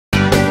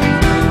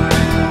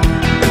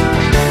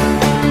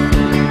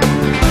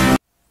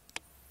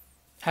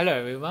Hello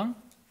everyone.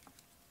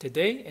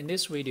 Today in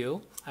this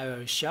video I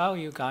will show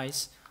you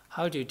guys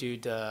how to do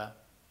the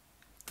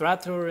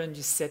throttle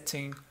range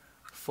setting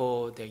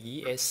for the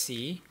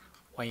ESC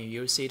when you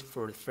use it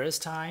for the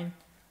first time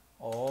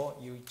or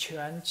you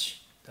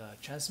change the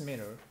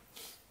transmitter.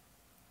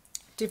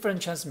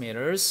 Different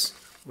transmitters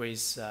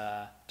with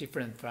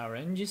different throttle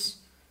ranges.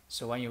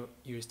 So when you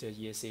use the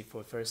ESC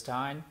for the first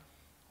time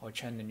or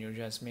change the new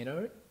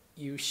transmitter,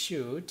 you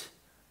should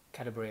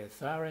calibrate the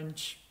throttle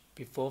range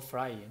before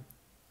flying.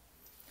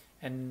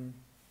 And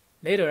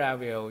later I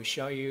will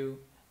show you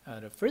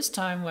the first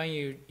time when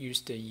you use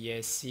the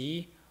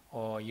ESC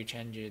or you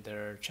change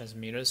the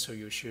transmitter, so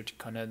you should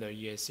connect the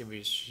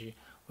ESC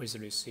with the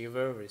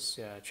receiver, with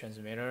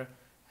transmitter,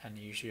 and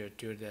you should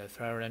do the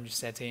throttle range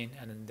setting.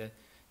 And then the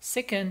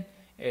second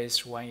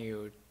is when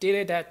you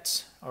did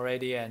that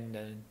already and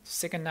the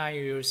second time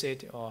you use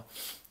it or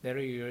later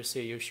you use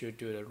it, you should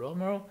do the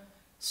normal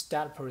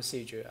start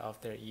procedure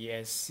of the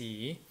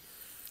ESC.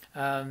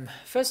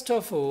 First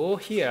of all,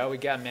 here we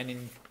got many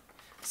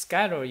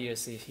Skylord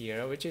ESC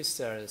here, which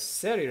is a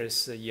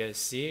series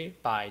ESC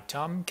by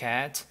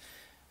TomCat,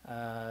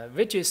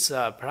 which is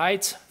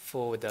applied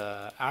for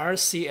the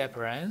RC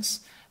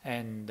airplanes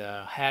and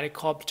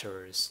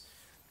helicopters.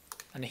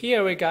 And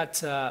here we got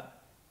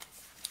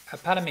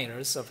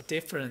parameters of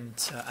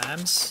different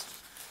amps.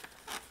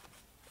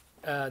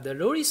 The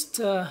lowest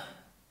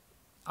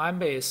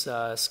amp is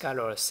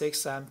Skylord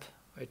 6 amp,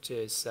 which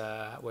is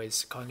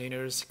with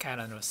continuous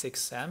current of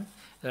 6 amp.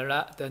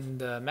 Then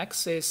the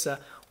max is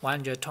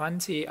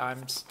 120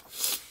 amps.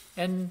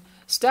 And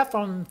start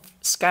from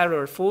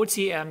Skylord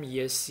 40 amp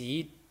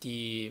ESC,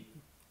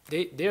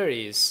 there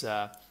is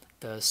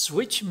the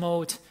switch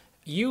mode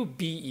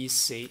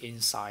UBEC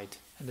inside.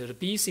 And the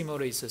BC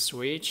mode is a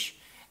switch,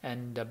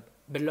 and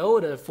below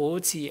the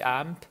 40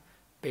 amp,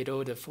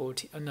 below the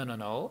 40,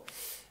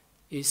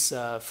 is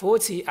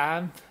 40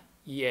 amp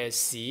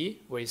ESC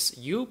with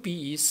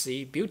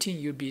UBEC, built-in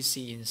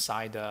UBEC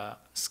inside the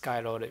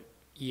Skylord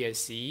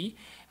ESC,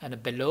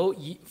 and below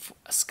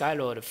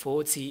Skylord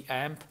 40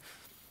 amp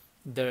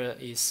there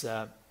is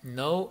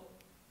no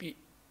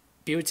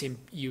built-in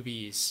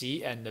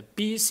UBEC, and the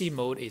BC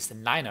mode is the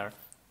liner.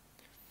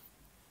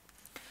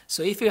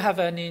 So if you have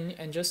any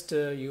and just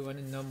you want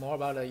to know more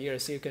about the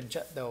ESC, you can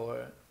check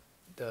the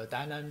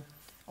dynamic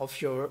of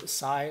your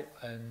site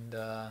and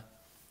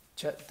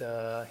check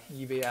the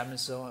eBay,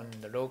 Amazon,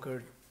 and the local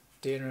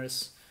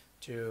dealers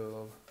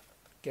to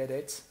get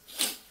it.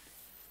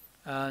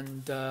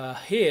 And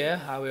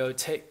here I will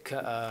take,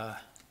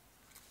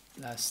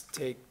 let's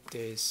take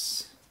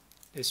this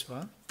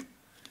one.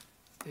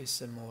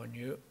 This is more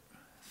new,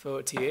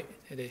 38.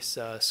 It is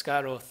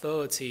Skylord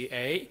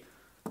 38,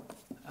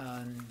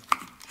 and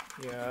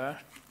here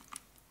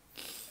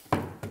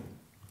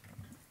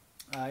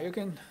you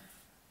can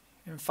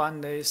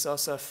find this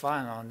also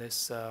fine on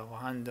this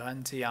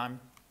 120 amp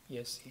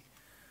ESC.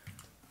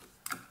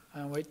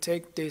 And we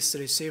take this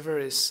receiver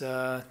is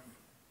the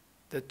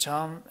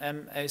Tom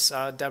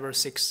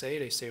MSR668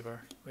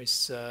 receiver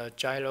with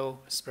gyro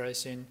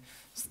expression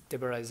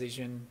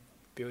stabilization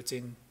built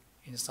in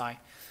inside.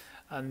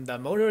 And the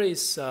motor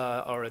is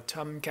our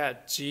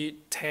TomCat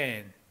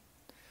G10.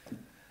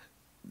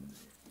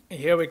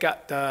 Here we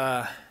got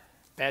the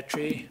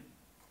battery,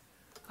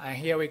 and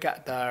here we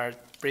got the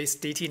Breeze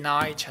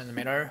DT9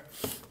 transmitter.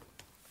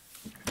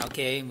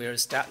 Okay, we'll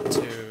start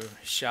to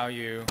show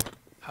you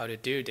how to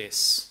do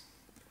this.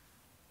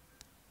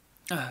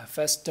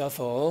 First of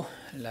all,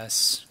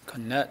 let's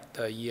connect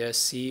the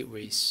ESC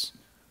with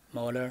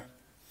motor.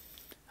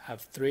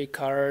 Have 3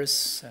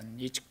 colors,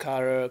 and each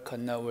color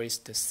connect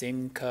with the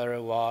same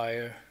color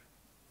wire.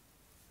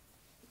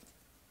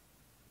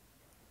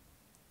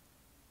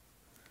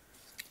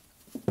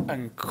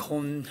 And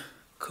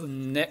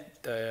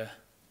connect the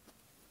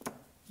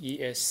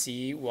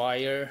ESC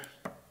wire.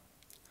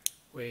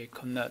 We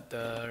connect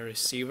the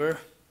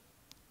receiver.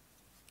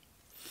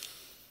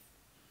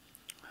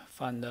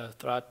 Find the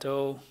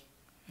throttle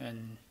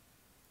and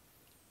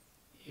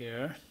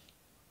here.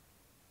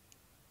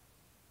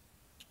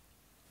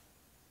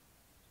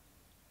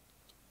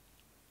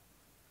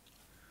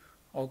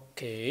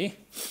 Okay.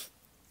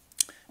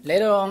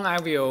 Later on I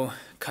will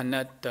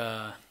connect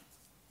the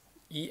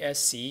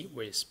ESC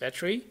with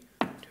battery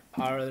to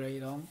power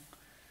it on.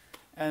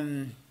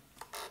 And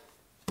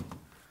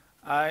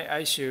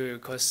I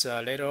should, because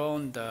later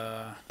on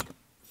the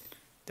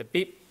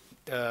beep,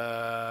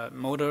 the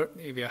motor,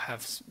 it will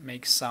have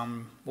make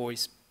some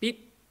voice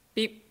beep,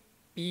 beep,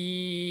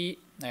 beep,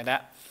 like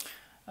that.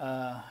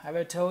 I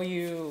will tell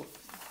you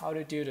how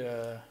to do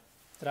the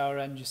throttle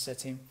range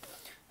setting.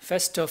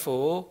 First of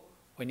all,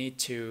 we need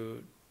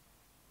to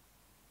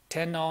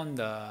turn on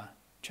the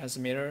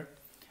transmitter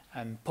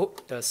and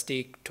put the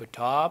stick to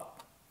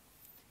top,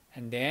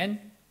 and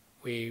then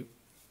we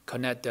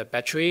connect the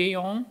battery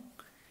on,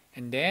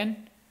 and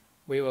then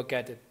we will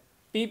get a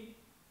beep,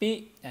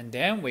 beep, and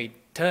then we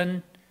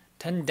turn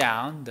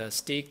down the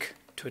stick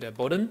to the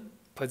bottom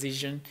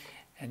position,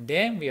 and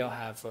then we'll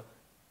have a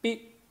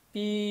beep,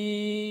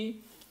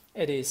 beep,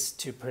 it is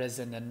to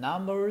present the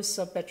numbers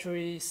of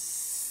battery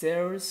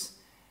cells,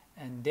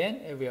 and then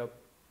it will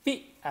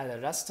beep at the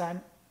last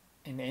time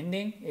in the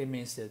ending. It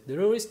means the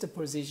lowest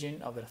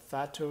position of the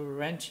throttle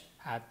range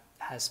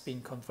has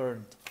been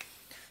confirmed.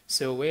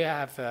 So we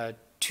have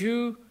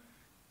 2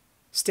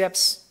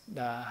 steps.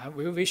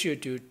 We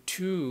should do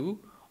 2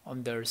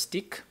 on the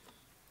stick.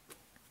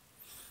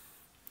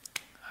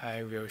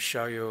 I will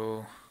show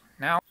you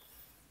now.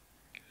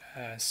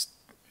 Let's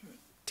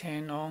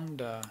turn on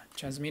the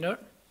transmitter.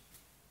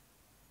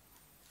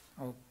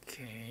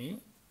 Okay,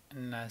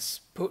 and let's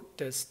put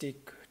the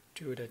stick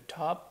to the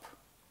top.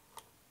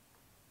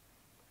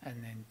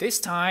 And then this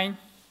time,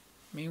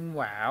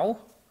 meanwhile,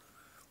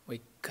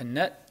 we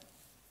connect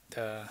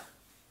the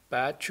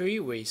battery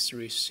with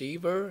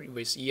receiver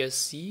with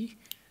ESC.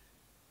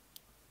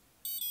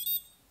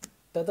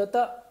 Da da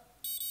da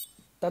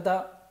da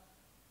da.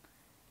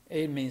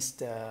 It means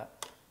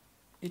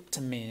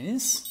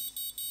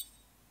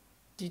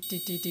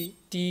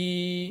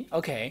D.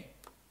 Okay.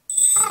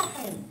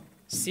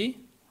 See?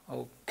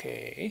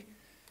 Okay.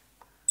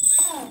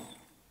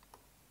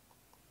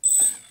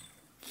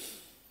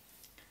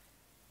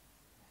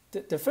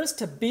 The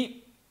first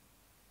beep,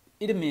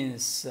 it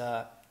means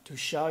to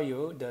show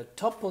you the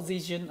top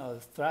position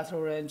of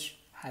throttle range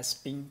has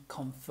been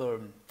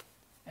confirmed.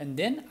 And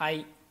then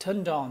I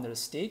turned on the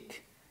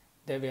stick.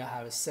 They will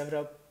have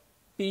several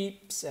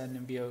beeps,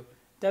 and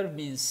that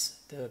means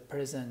the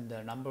present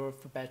number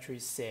of battery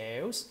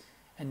cells.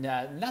 And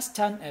last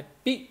time a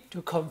beep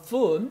to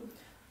confirm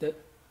the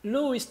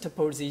lowest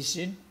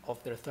position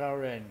of the throttle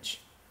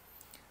range.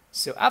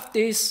 So after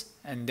this,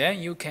 and then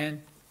you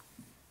can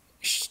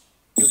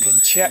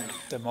check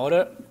the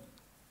motor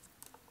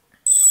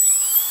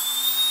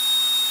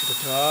to the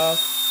top.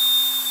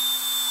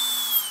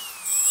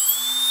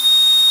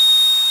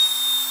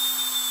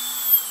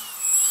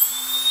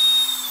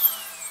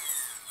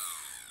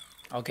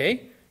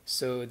 Okay,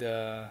 so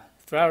the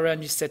throttle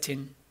range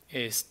setting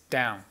is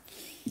down.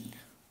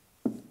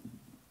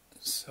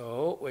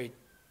 So we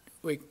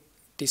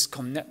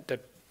disconnect the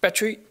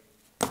battery,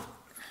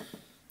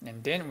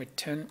 and then we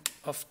turn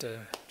off the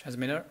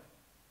transmitter.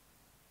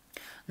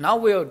 Now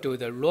we'll do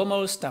the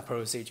normal start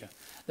procedure.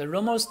 The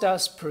normal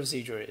start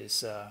procedure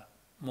is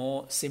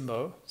more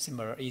simple,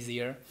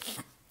 easier.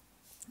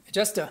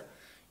 Just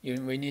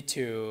we need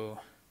to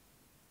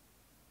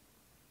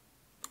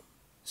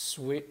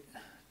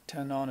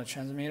turn on the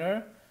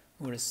transmitter,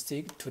 we'll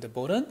stick to the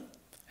button,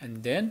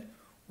 and then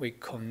we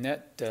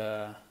connect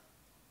the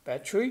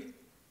battery.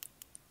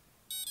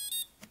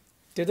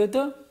 Da da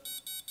da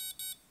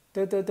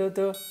da da da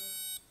da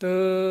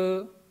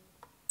da.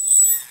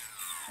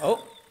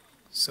 Oh,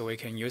 so we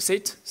can use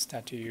it.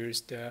 Start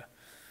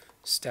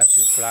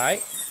to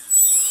fly.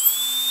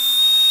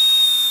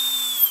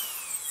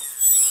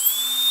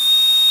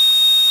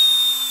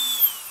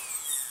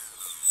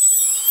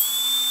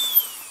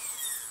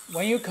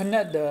 When you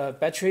connect the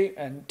battery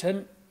and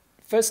the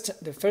first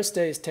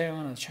step is turn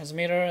on the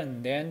transmitter,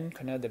 and then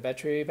connect the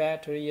battery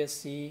back to the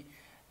ESC,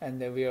 and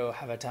then we'll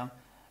have a tone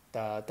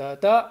da da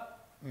da,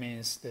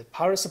 means the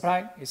power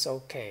supply is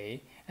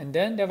okay, and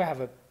then they will have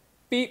a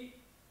beep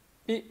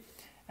beep,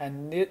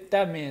 and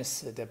that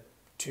means the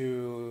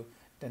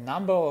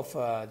number of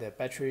the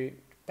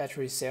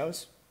battery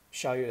cells,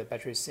 show you the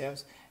battery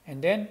cells,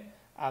 and then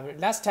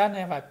last time I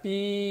have a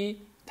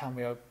beep, time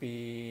will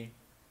be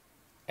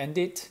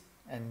ended.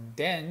 And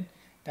then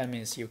that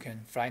means you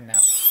can fly now.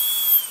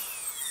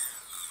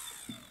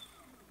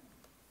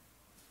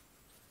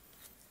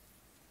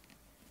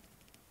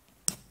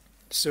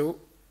 So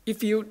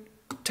if you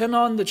turn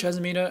on the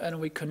transmitter and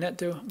we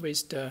connect it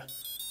with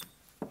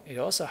it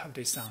also have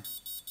this sound.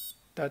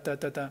 Da da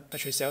da da,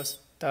 battery cells,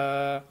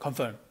 da,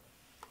 confirm.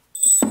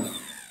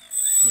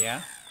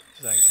 Yeah,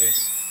 just like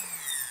this.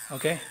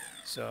 Okay,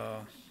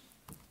 so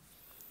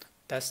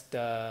that's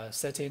the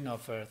setting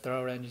of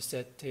throttle range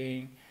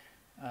setting.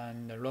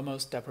 And the normal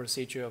step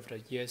procedure of the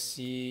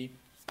ESC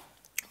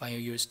when you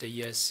use the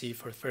ESC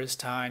for the first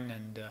time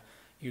and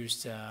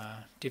use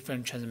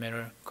different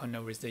transmitter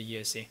connect with the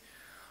ESC.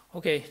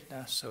 Okay,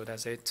 so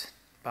that's it.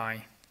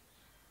 Bye.